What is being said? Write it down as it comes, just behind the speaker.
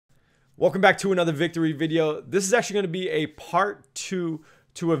Welcome back to another victory video. This is actually going to be a part 2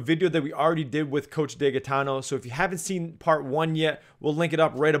 to a video that we already did with Coach Digaetano. So if you haven't seen part 1 yet, we'll link it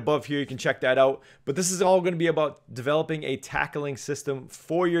up right above here. You can check that out. But this is all going to be about developing a tackling system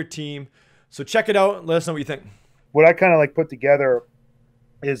for your team. So check it out and let us know what you think. What I kind of like put together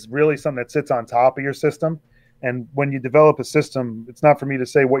is really something that sits on top of your system. And when you develop a system, it's not for me to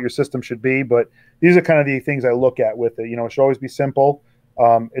say what your system should be, but these are kind of the things I look at with it. You know, it should always be simple.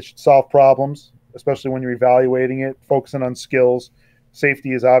 It should solve problems, especially when you're evaluating it, focusing on skills.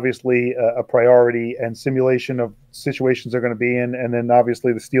 Safety is obviously a priority, and simulation of situations they're going to be in, and then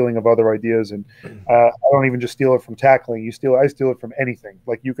obviously the stealing of other ideas. And I don't even just steal it from tackling. I steal it from anything.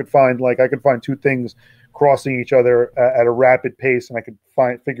 Like I could find two things crossing each other at a rapid pace, and I could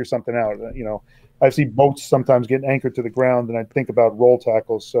figure something out. You know, I see boats sometimes getting anchored to the ground, and I think about roll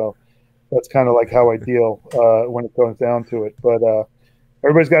tackles. So that's kind of like how I deal when it comes down to it. But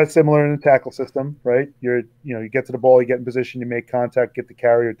everybody's got it similar in the tackle system, right? You get to the ball, you get in position, you make contact, get the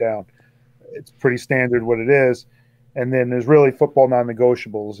carrier down. It's pretty standard what it is. And then there's really football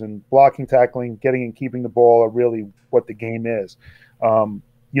non-negotiables, and blocking, tackling, getting and keeping the ball are really what the game is.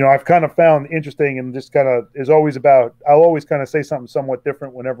 I've kind of found interesting, and just kind of is always about, I'll always kind of say something somewhat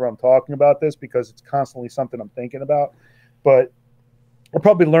different whenever I'm talking about this, because it's constantly something I'm thinking about. But I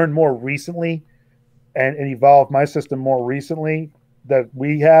probably learned more recently and evolved my system more recently that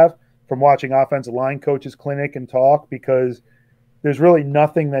we have from watching offensive line coaches clinic and talk, because there's really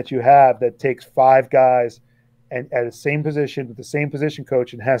nothing that you have that takes 5 guys and at the same position with the same position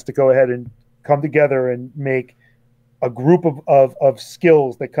coach and has to go ahead and come together and make a group of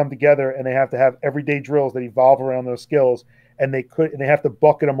skills that come together, and they have to have everyday drills that evolve around those skills, and they have to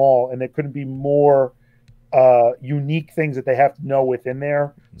bucket them all, and there couldn't be more unique things that they have to know within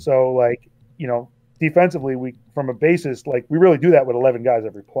there. So defensively, we from a basis, we really do that with 11 guys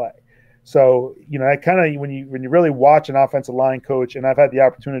every play. So, I kind of, when you really watch an offensive line coach, and I've had the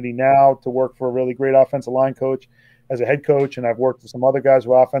opportunity now to work for a really great offensive line coach as a head coach, and I've worked with some other guys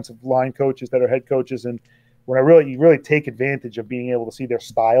who are offensive line coaches that are head coaches, and when you really take advantage of being able to see their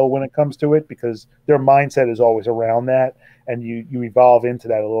style when it comes to it, because their mindset is always around that, and you evolve into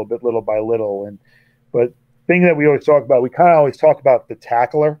that a little bit, little by little. But thing that we always talk about, we kind of always talk about the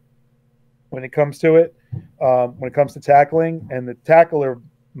tackler when it comes to it, when it comes to tackling, and the tackler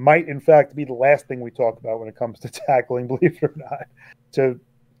might in fact be the last thing we talk about when it comes to tackling, believe it or not. To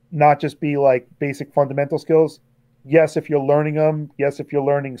not just be like basic fundamental skills. Yes, if you're learning them, yes, if you're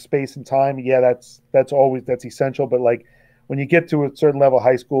learning space and time, yeah, that's essential. But when you get to a certain level,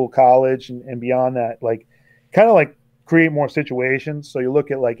 high school, college, and beyond that, kind of create more situations. So you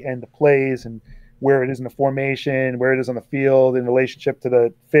look at end of plays and where it is in the formation, where it is on the field in relationship to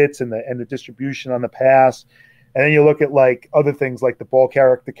the fits and the distribution on the pass. And then you look at other things like the ball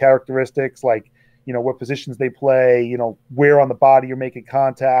characteristics, what positions they play, where on the body you're making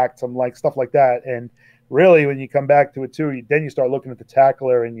contact, some stuff like that. And really, when you come back to it too, then you start looking at the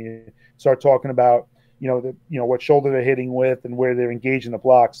tackler and you start talking about, what shoulder they're hitting with and where they're engaging the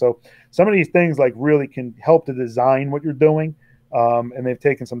block. So some of these things really can help to design what you're doing. And they've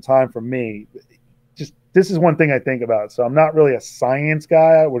taken some time from me. Just this is one thing I think about. So I'm not really a science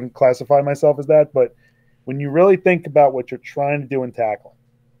guy. I wouldn't classify myself as that. But when you really think about what you're trying to do in tackling,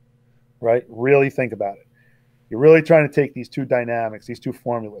 right, really think about it. You're really trying to take these two dynamics, these two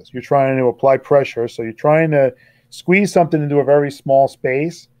formulas. You're trying to apply pressure. So you're trying to squeeze something into a very small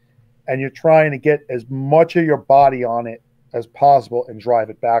space, and you're trying to get as much of your body on it as possible and drive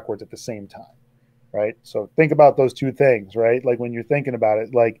it backwards at the same time, right? So think about those two things, right? When you're thinking about it,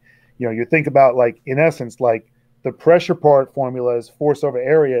 you think about in essence, the pressure part formula is force over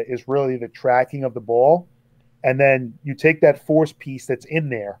area is really the tracking of the ball. And then you take that force piece that's in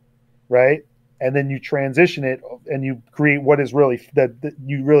there, right? And then you transition it and you create what is really that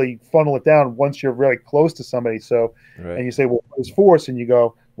you really funnel it down once you're really close to somebody. So, right. And you say, well, what is force? And you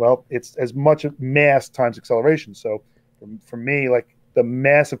go, well, it's as much mass times acceleration. So for me, the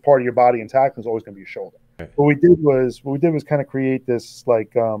massive part of your body in tackling is always going to be your shoulder. Right. What we did was kind of create this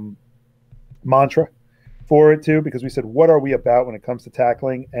mantra for it too, because we said, what are we about when it comes to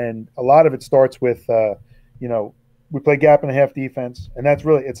tackling? And a lot of it starts with, we play gap and a half defense, and that's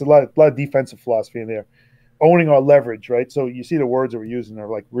really, it's a lot of defensive philosophy in there. Owning our leverage, right? So you see the words that we're using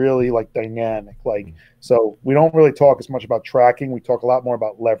are really dynamic. So we don't really talk as much about tracking. We talk a lot more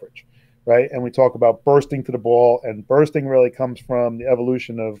about leverage, right? And we talk about bursting to the ball, and bursting really comes from the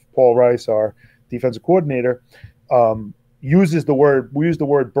evolution of Paul Rice, our defensive coordinator. We use the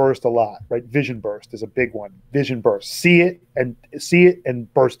word burst a lot, right? Vision burst is a big one. Vision burst. See it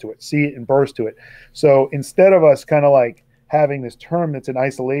and burst to it. See it and burst to it. So instead of us kind of having this term that's in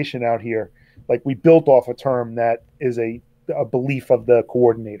isolation out here, like we built off a term that is a belief of the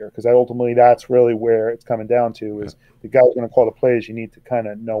coordinator, because ultimately that's really where it's coming down to is the guy who's going to call the plays. You need to kind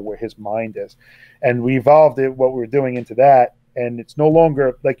of know where his mind is, and we evolved it what we were doing into that, and it's no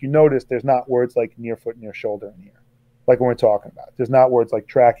longer like you notice. There's not words like near foot, near shoulder in here, like when we're talking about. There's not words like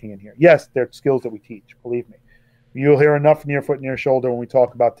tracking in here. Yes, they're skills that we teach. Believe me, you'll hear enough near foot, near shoulder when we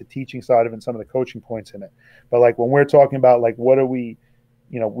talk about the teaching side of it and some of the coaching points in it. But like when we're talking about like what are we,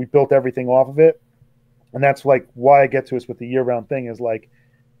 we built everything off of it. And that's like why I get to us with the year-round thing is like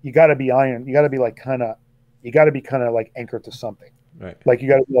you got to be iron. You got to be like kind of like anchored to something. Right. Like you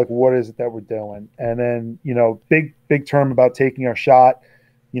got to be like, what is it that we're doing? And then big term about taking our shot.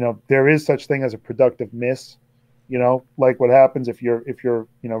 There is such thing as a productive miss. Like what happens if you're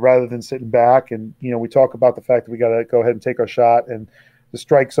rather than sitting back and we talk about the fact that we got to go ahead and take our shot and the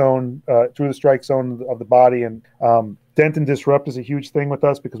strike zone through the strike zone of the body and dent and disrupt is a huge thing with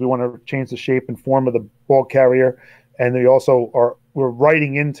us because we want to change the shape and form of the ball carrier. And we're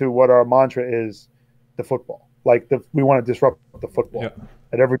writing into what our mantra is, the football. Like we want to disrupt the football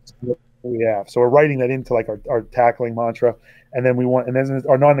at every we have. So we're writing that into like our tackling mantra. And then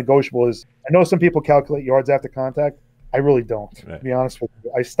our non-negotiable is, I know some people calculate yards after contact. I really don't, to be honest with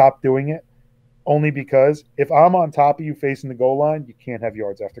you. I stopped doing it only because if I'm on top of you facing the goal line, you can't have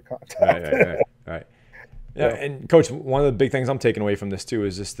yards after contact. Right. Yeah, and Coach, one of the big things I'm taking away from this too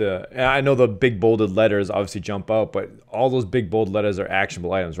is just I know the big bolded letters obviously jump out, but all those big bold letters are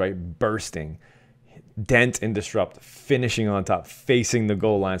actionable items, right? Bursting, dent and disrupt, finishing on top, facing the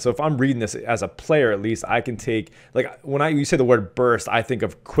goal line. So if I'm reading this as a player, at least I can take, like when you say the word burst, I think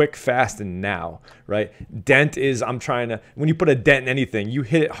of quick, fast, and now, right? Dent is when you put a dent in anything, you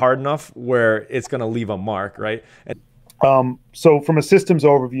hit it hard enough where it's going to leave a mark, right? So from a systems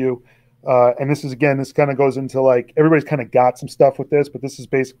overview, and this kind of goes into like, everybody's kind of got some stuff with this, but this is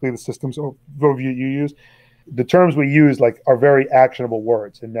basically the systems overview you use. The terms we use like are very actionable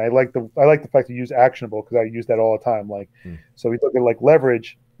words. And I like the fact that you use actionable because I use that all the time. Like, so we look at like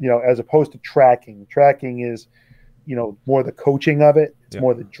leverage, as opposed to tracking. Tracking is, more the coaching of it. It's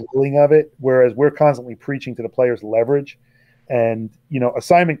more the drilling of it. Whereas we're constantly preaching to the players leverage. And,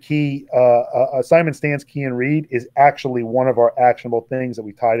 assignment stance, key, and read is actually one of our actionable things that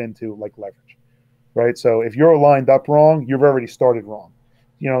we tied into like leverage, right? So if you're lined up wrong, you've already started wrong,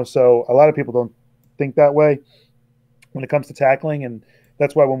 so a lot of people don't think that way when it comes to tackling. And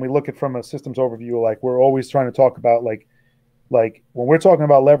that's why when we look at from a systems overview, like we're always trying to talk about like when we're talking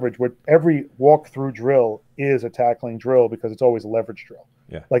about leverage, every walkthrough drill is a tackling drill because it's always a leverage drill.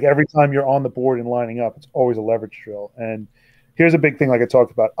 Yeah. Like every time you're on the board and lining up, it's always a leverage drill. And here's a big thing, like I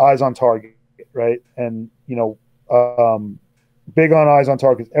talked about, eyes on target, right? And, big on eyes on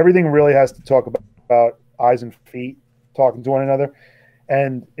target. Everything really has to talk about eyes and feet talking to one another.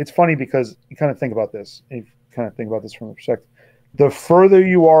 And it's funny because you kind of think about this. You kind of think about this from the perspective. The further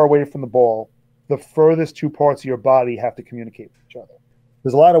you are away from the ball, the furthest two parts of your body have to communicate with each other.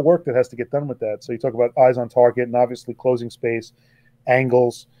 There's a lot of work that has to get done with that. So you talk about eyes on target and obviously closing space,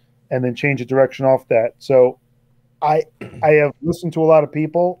 angles, and then change of direction off that. So I have listened to a lot of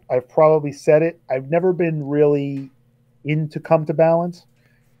people. I've probably said it. I've never been really into come to balance.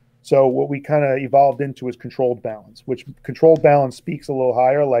 So what we kind of evolved into is controlled balance, which controlled balance speaks a little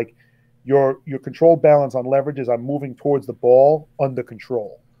higher. Like your controlled balance on leverage is I'm moving towards the ball under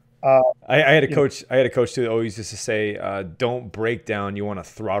control. I had a coach too that always used to say, don't break down, you want to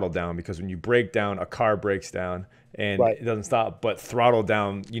throttle down, because when you break down, a car breaks down and it doesn't stop. But throttle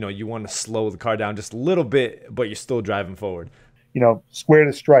down, you want to slow the car down just a little bit, but you're still driving forward. Square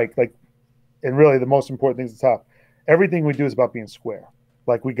to strike, and really the most important thing is the top. Everything we do is about being square.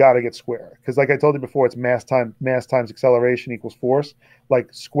 Like we got to get square because, like I told you before, it's mass times acceleration equals force.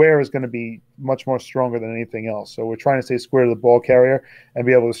 Like square is going to be much more stronger than anything else. So we're trying to stay square to the ball carrier and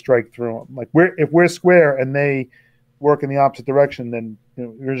be able to strike through them. Like if we're square and they work in the opposite direction, then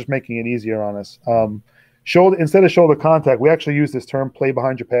we're just making it easier on us. Instead of shoulder contact, we actually use this term "play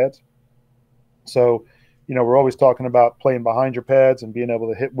behind your pads." So we're always talking about playing behind your pads and being able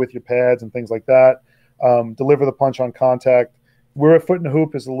to hit with your pads and things like that. Deliver the punch on contact. Where a foot in the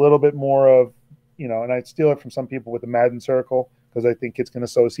hoop is a little bit more of, and I steal it from some people with the Madden circle because I think kids can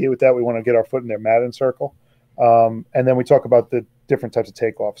associate with that. We want to get our foot in their Madden circle. And then we talk about the different types of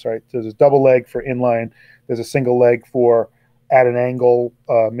takeoffs, right? There's a double leg for inline. There's a single leg for at an angle,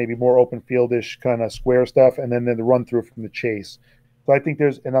 maybe more open fieldish kind of square stuff. And then the run through from the chase. So I think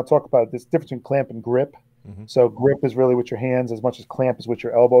and I'll talk about this difference between clamp and grip. Mm-hmm. So grip is really with your hands as much as clamp is with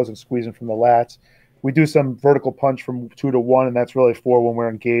your elbows and squeezing from the lats. We do some vertical punch from 2 to 1, and that's really 4 when we're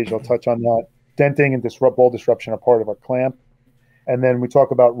engaged. I'll touch on that. stenting and ball disruption are part of our clamp. And then we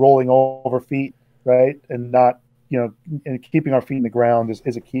talk about rolling over feet, right? And not, and keeping our feet in the ground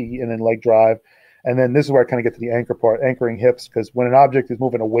is a key, and then leg drive. And then this is where I kind of get to the anchor part, anchoring hips, because when an object is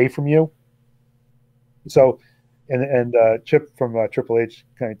moving away from you, so, and Chip from Triple H,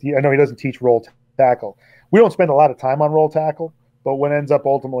 I know he doesn't teach roll tackle. We don't spend a lot of time on roll tackle, but what ends up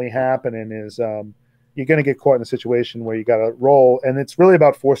ultimately happening is you're going to get caught in a situation where you got to roll, and it's really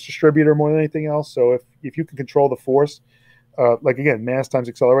about force distributor more than anything else. So if you can control the force, like again, mass times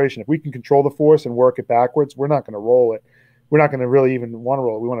acceleration, if we can control the force and work it backwards, we're not going to roll it. We're not going to really even want to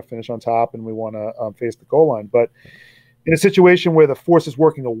roll it. We want to finish on top, and we want to face the goal line. But in a situation where the force is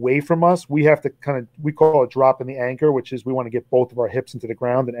working away from us, we have to we call it dropping the anchor, which is we want to get both of our hips into the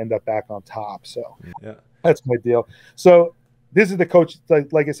ground and end up back on top. So yeah, that's my deal. So this is the coach,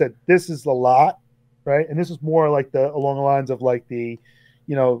 like I said, this is a lot, right? And this is more like along the lines of like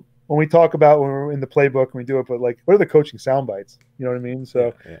when we talk about when we're in the playbook and we do it, but like, what are the coaching sound bites? You know what I mean?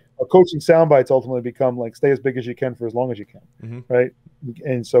 So our coaching sound bites ultimately become like, stay as big as you can for as long as you can, right?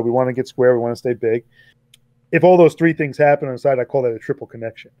 And so we want to get square. We want to stay big. If all those three things happen on the side, I call that a triple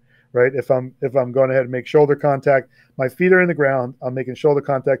connection, right? If I'm going ahead and make shoulder contact, my feet are in the ground, I'm making shoulder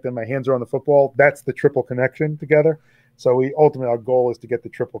contact, and my hands are on the football. That's the triple connection together. So ultimately our goal is to get the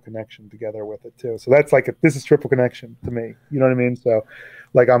triple connection together with it too. So that's like this is triple connection to me. You know what I mean? So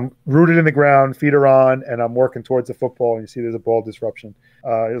like I'm rooted in the ground, feet are on, and I'm working towards the football. And you see there's a ball disruption.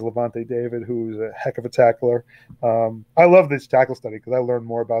 Here's Levante David, who's a heck of a tackler. I love this tackle study because I learn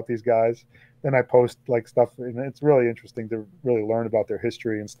more about these guys. Then I post like stuff, and it's really interesting to really learn about their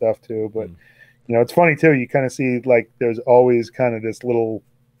history and stuff too. But it's funny too. You kind of see like there's always kind of this little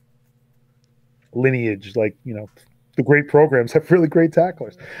lineage, like the great programs have really great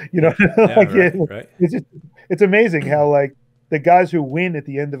tacklers. Right. It's amazing how like the guys who win at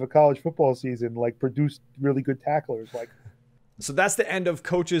the end of a college football season like produce really good tacklers. Like, so that's the end of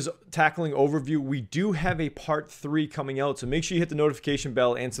Coach's tackling overview. We do have a part 3 coming out, so make sure you hit the notification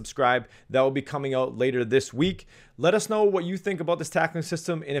bell and subscribe. That will be coming out later this week. Let us know what you think about this tackling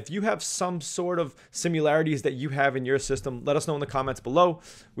system, and if you have some sort of similarities that you have in your system, let us know in the comments below.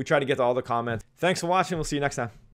 We try to get to all the comments. Thanks for watching. We'll see you next time.